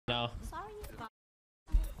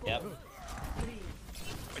Yep.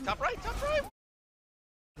 Wait, top right, top right.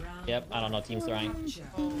 Yep, I don't know. Team's throwing.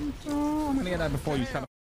 I'm gonna get that before you shut up.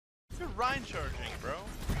 You're Ryan charging, bro.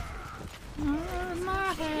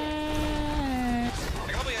 My head.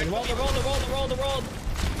 The roll.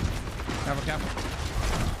 Careful.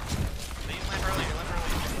 You land early,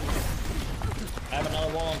 I have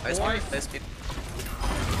another wall. Nice speed.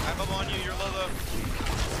 I'm up on you, you're low though.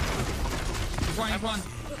 He's one.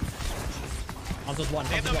 Hanzo's one.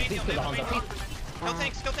 They have no Hanzo. medium, Please they kill the have no Hanzo.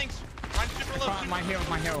 medium. Kill tanks. Ryan's super low. My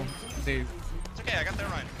heal, dude. It's okay, I got there,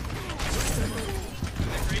 Ryan.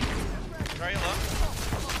 Try low.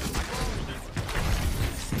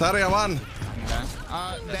 Tarja won.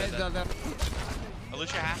 There's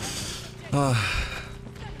Alicia half.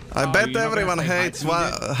 I bet everyone hates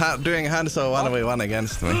doing Hanzo 1v1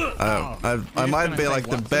 against me. I might be like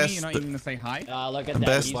the best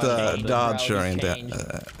dodger in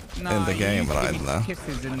the game right now.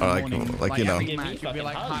 Or like you know,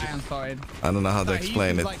 I don't know how to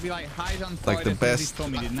explain it. Like the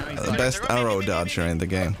best arrow dodger in the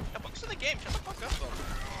game. Shut the fuck up though.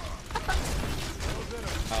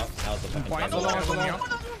 Oh, that was the fucking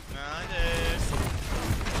Nah,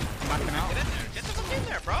 backing out. Get in there. Get the fuck in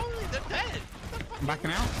there, bro. They're dead. I'm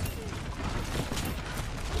backing out.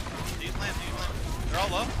 These land. They're all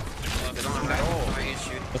low. They don't have right.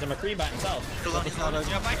 Was it McCree by himself?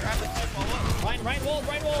 Yeah, Mike, grab the clip all up. Ryan walled.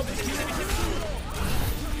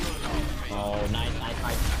 Oh, nice.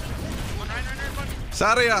 One, Ryan.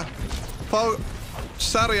 Sarja!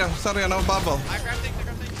 Sarja, no bubble. I grab things.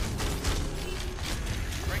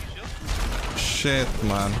 Break a shield. Shit,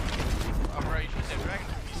 man. Oh, bro, you should say dragon.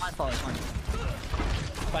 My fault.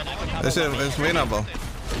 It's winnable.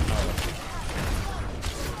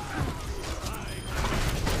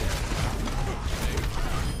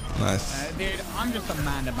 Nice. Dude, I'm just a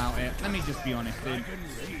man about it. Let me just be honest, dude.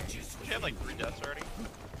 You have like 3 deaths already.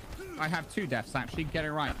 I have 2 deaths, actually. Get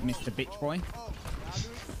it right, Mr. Bitch Boy.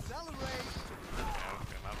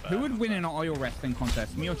 Who would win in an oil wrestling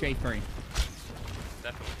contest, me or J3?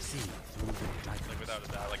 Definitely. Like without a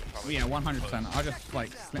doubt, like probably. Yeah, 100%. I'll just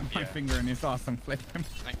like slip my finger in his ass and flip him.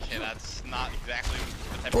 Okay, that's not exactly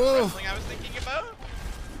the type of wrestling I was thinking about.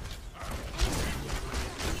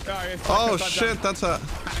 Oh shit, that's a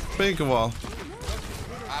big wall.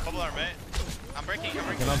 Bubble arm, mate. I'm breaking.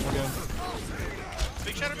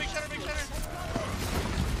 Big shatter.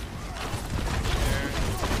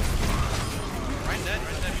 Ryan dead.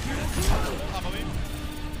 Top of me.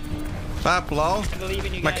 Pap low.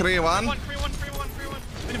 McCree one. Free one.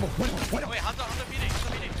 Wait, Hanzo beating.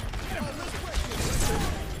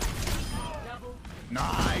 Nice.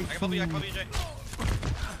 I can bubble you, Jay.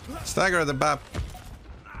 Stagger the Bap.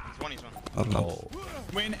 He's one. Oh no.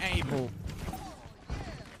 Win able.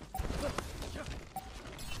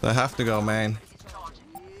 They have to go main.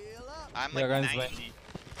 I'm like 90.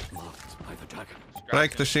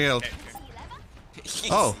 Break the shield.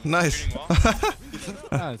 Oh, nice.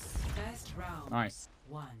 Nice.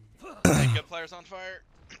 Good players on fire.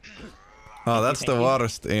 Oh, that's the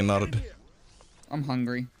worst in Nord. I'm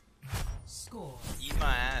hungry. Eat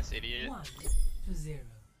my ass, idiot. 1-0.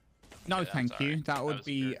 No, thank you. That would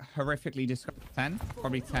be horrifically disgusting. 10?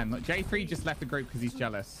 Probably 10. Look, J3 just left the group because he's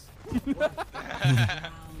jealous.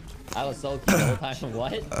 I was so cute the whole time.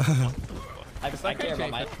 What?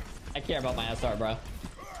 I care about my SR, bro.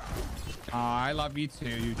 I love you too,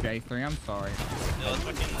 you J3. I'm sorry. No,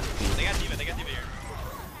 they got D.Va here.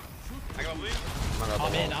 I got blue.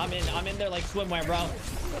 I'm in there like swimwear, bro.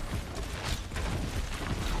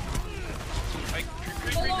 Like,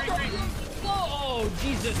 Oh,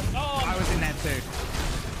 Jesus. Oh, I was in there too.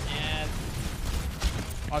 and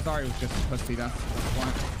I thought it was just a pussy, that's why.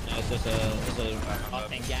 no, it's just a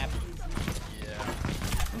octane gap. yeah.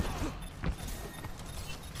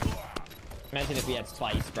 Imagine if we had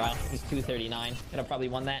Spice, bro. He's 239. Could have probably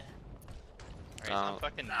won that. Alright, so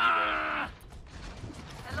fucking D.Va.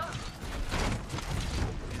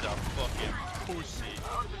 He's a fucking pussy.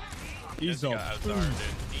 He's This up. guy outside, dude.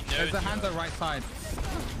 He There's a knows Hanzo right side.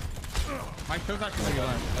 My shield's actually low.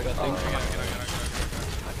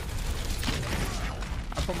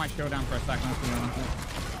 I put my shield down for a second.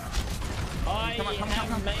 I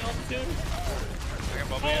have mail soon.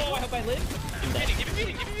 Oh, I hope I live. Keep it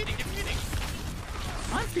feeding.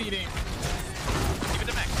 I'm feeding. Give it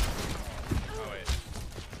to Max. Oh, wait.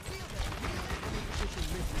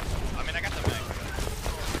 I mean, I got the Max.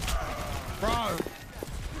 Bro.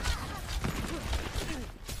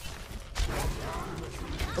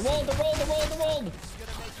 The roll. And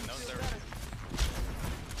no one's there.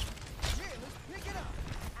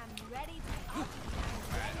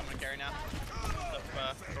 Alright, I'm gonna carry now.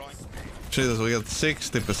 Rolling. Jesus, we got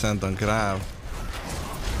 60% on grab.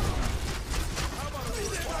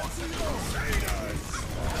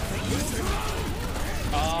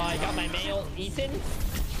 I got my mail eaten.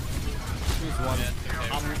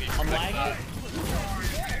 I'm lagging.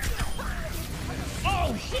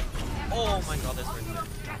 Oh shit! Oh my god, that's right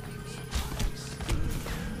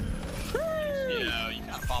there. Yeah, you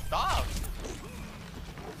got popped off.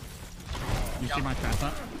 You see my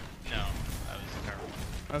transfer? No, that was terrible.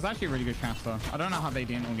 That was actually a really good transfer. I don't know how they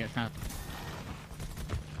didn't all get transferred.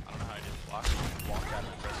 I don't know how I just walked out of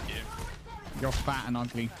the first game. You're fat and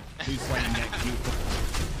ugly. Lose weight and get beautiful.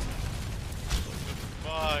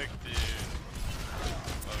 Fuck, dude.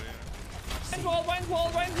 Oh, yeah. Rank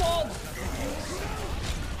wall.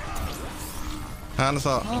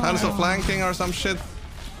 Hanzo flanking or some shit.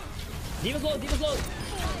 Diva's low.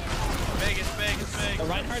 It's big. The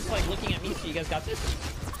Reinhardt's like looking at me, so you guys got this?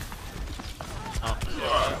 Oh.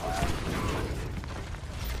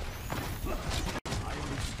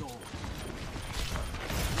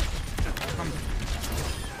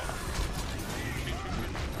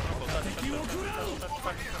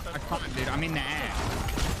 I can't, dude. I'm in the air.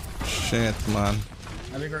 Shit, man.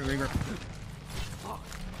 Rigor.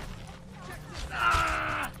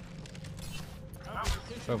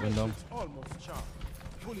 Shove window.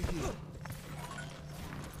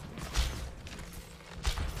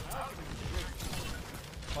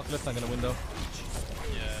 Fuck left side in the window.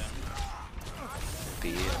 Yeah.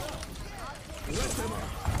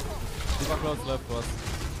 Diva close left was.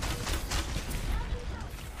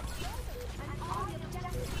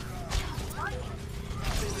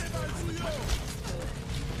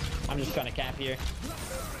 I'm just trying to cap here.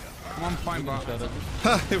 I'm fine, bro.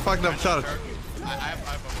 Ha! He fucked up charge.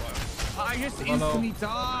 I just instantly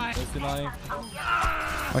died.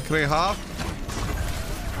 McCree half.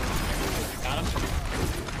 Got him.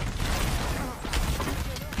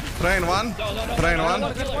 Train one. No. Train one.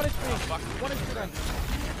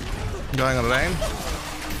 Going on rain.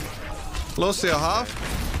 Lucio half.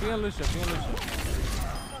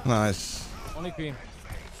 Nice. Only Cree.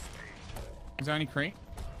 Is there any Cree?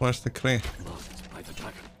 Where's the Cree?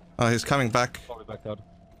 Oh, he's coming back. Probably backed out.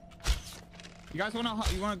 You guys wanna?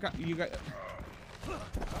 You guys?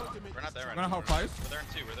 We're not there right Wanna now. hold close? We're there in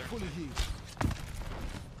two.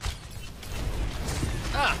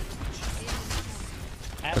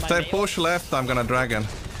 If they push left, I'm gonna dragon.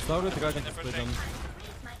 Slow with the guy can split them.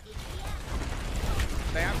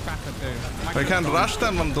 They have faster too. We can rush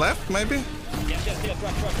them on left, maybe? Yes.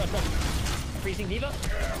 Rush. Freezing Diva.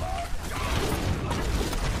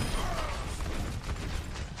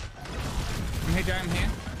 I'm here.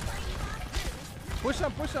 Push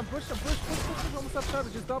him. Push. Almost up shot.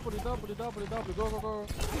 Just double. Go. You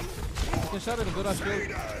can shot it and go down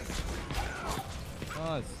shield.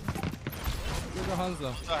 Nice. Give your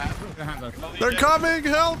Hanzo. They're coming!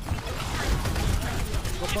 Help!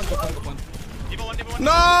 Go point. Diva one.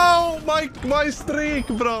 No! My streak,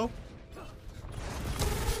 bro!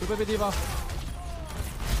 Good baby Diva.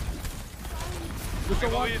 Good for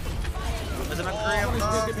one. There's an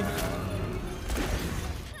McCree.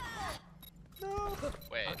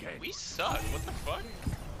 Wait, okay. We suck. What the fuck?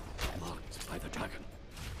 Marked by the dragon.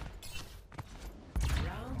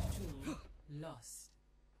 Round 2 lost.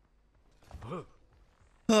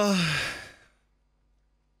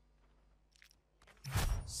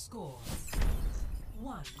 Score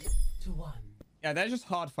 1-1. Yeah, they're just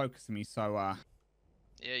hard focusing me. So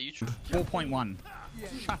Yeah, you. 4.1.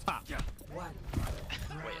 Shut up. Wait,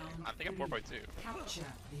 I think I'm 4.2. Capture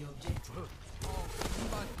the objective.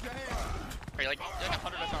 Are you like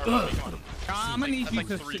 100 SR? Come on. I'm gonna need you like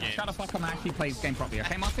to 3 games. shut the fuck up and actually play this game properly.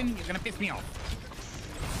 Okay, Martin? You're gonna piss me off.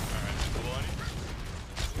 Alright,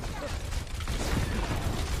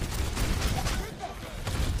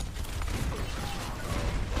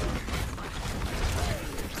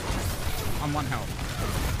 I'm 1 health.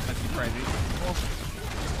 That's just crazy.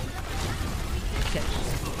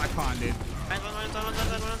 I can't, dude. I'm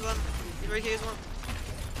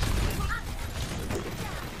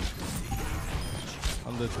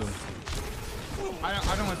there too.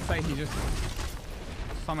 I don't want to say he just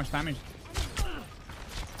so much damage.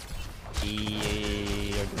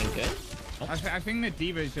 You're doing good. I think the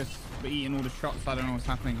Diva is just eating all the shots. I don't know what's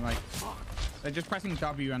happening. Like they're just pressing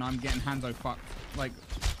W and I'm getting Hanzo fucked. Like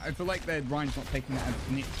I feel like their Ryan's not taking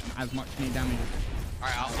as much knee damage.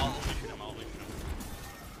 Alright, I'll shoot him.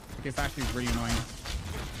 It's actually really annoying.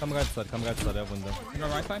 Come right side, that window. You go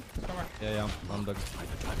right side? Let's go right. Yeah, I'm dug.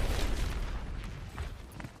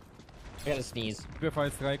 I gotta sneeze. Purify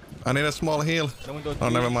strike. I need a small heal. Oh,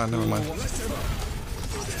 never mind.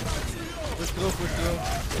 Push through, push through.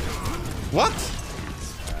 What?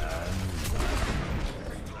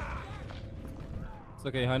 It's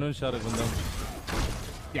okay, Hanun shot it window.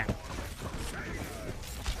 Yeah.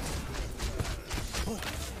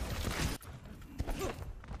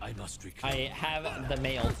 I have the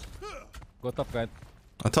mails. Go top, guy.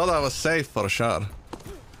 I thought I was safe for sure.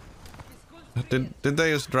 Did they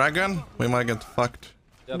use dragon? We might get fucked.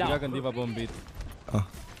 Yeah, No. Dragon Diva bomb beat. Oh.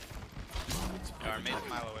 Yeah, our mate's a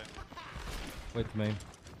mile away. Wait, main.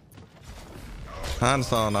 Hands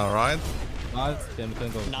on, alright. Nice, can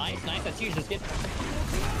go. Nice, nice. That's huge. Just get.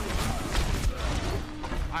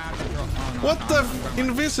 I have to drop. Oh, no, What no, the I'm going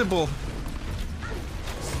invisible?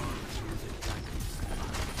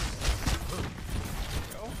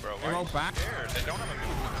 Bro, They roll back. there? They don't have a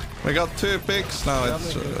move. We got 2 picks now.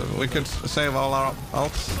 It's we could save all our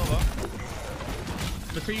ults.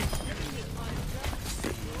 McCree.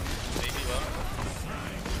 Maybe low.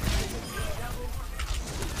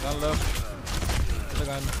 Gun left. The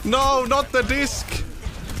gun. No, not the disc.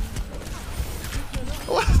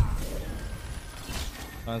 What?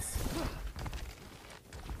 Nice.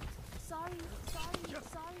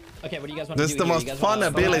 Okay, what do you guys want This to is do? the most fun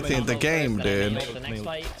ability in the game, dude. The next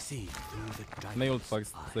fight. Nail bugs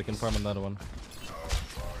so they can farm another one.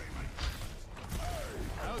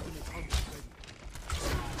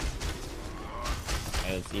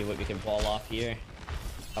 Okay, let's see what we can pull off here.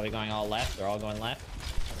 Are we going all left? They're all going left.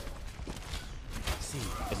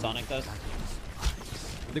 Okay, Sonic does.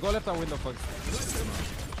 They go left our window, bugs.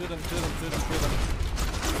 Shoot them, shoot them, shoot them, shoot them.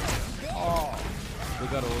 Oh, we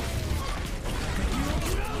got ult.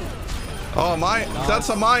 Oh my, that's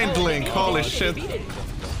a mind link. Holy shit.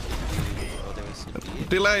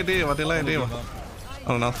 Delay diva, delay diva.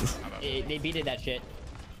 Oh, not this. They beated that shit.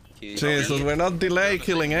 Jesus, we're not delay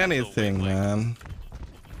killing anything, man.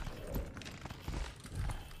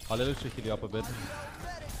 I'll let you heal you up a bit.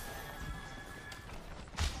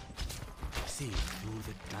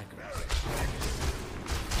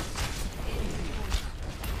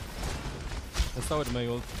 Let's start with my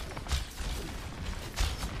ult.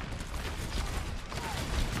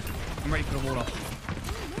 I'm ready for the water.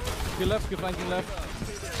 Keep left, keep flanking left.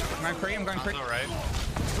 I'm going free, I'm going free. On the right.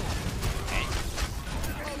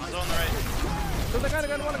 Hanzo on the right. I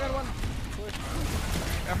got one.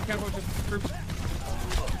 Yeah, careful, just group.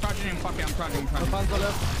 Charging in, fuck it, I'm charging. Hanzo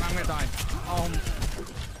left. I'm gonna die.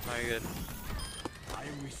 No, you're good.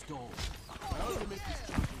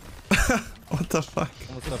 What the fuck?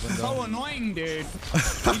 So annoying, dude. You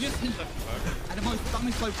just at the most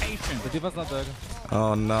dumbest location. The diva's not there.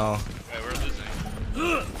 Oh no. Okay, we're losing.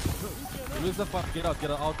 You lose the fuck. Get out,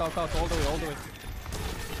 out, all the way.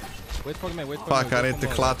 Wait for me, wait for me. Fuck, I need to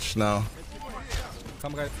clutch now.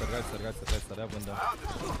 Come right side, that window.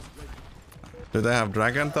 Do they have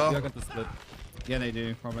dragon though? Dragon to split. Yeah, they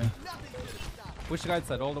do, probably. Push right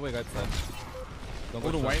side, all the way right side. Don't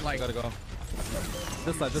All the way, like... Gotta go.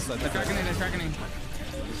 This side. They're dragging in.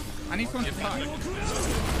 I need someone to touch.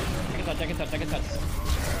 Take a touch.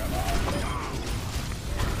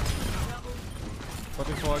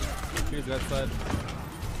 Fucking forward. Please, right side.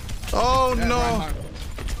 Oh Yeah, no! Reinhardt.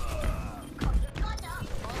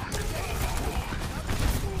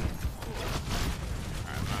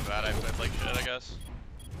 Alright, not bad. I played like shit, I guess.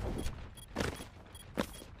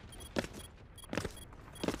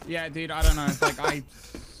 Yeah, dude, I don't know. It's like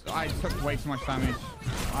I took way too much damage.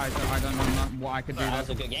 I don't know what I could do. That There. was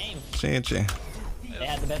a good game. GG. They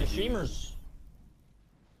had the better streamers.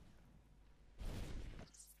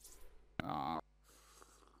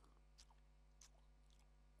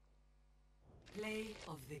 Play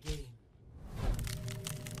of the game.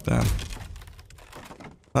 Damn.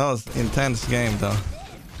 That was intense game though.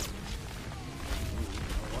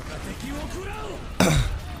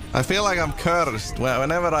 I feel like I'm cursed.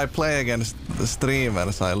 Whenever I play against the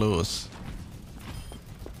streamers, I lose.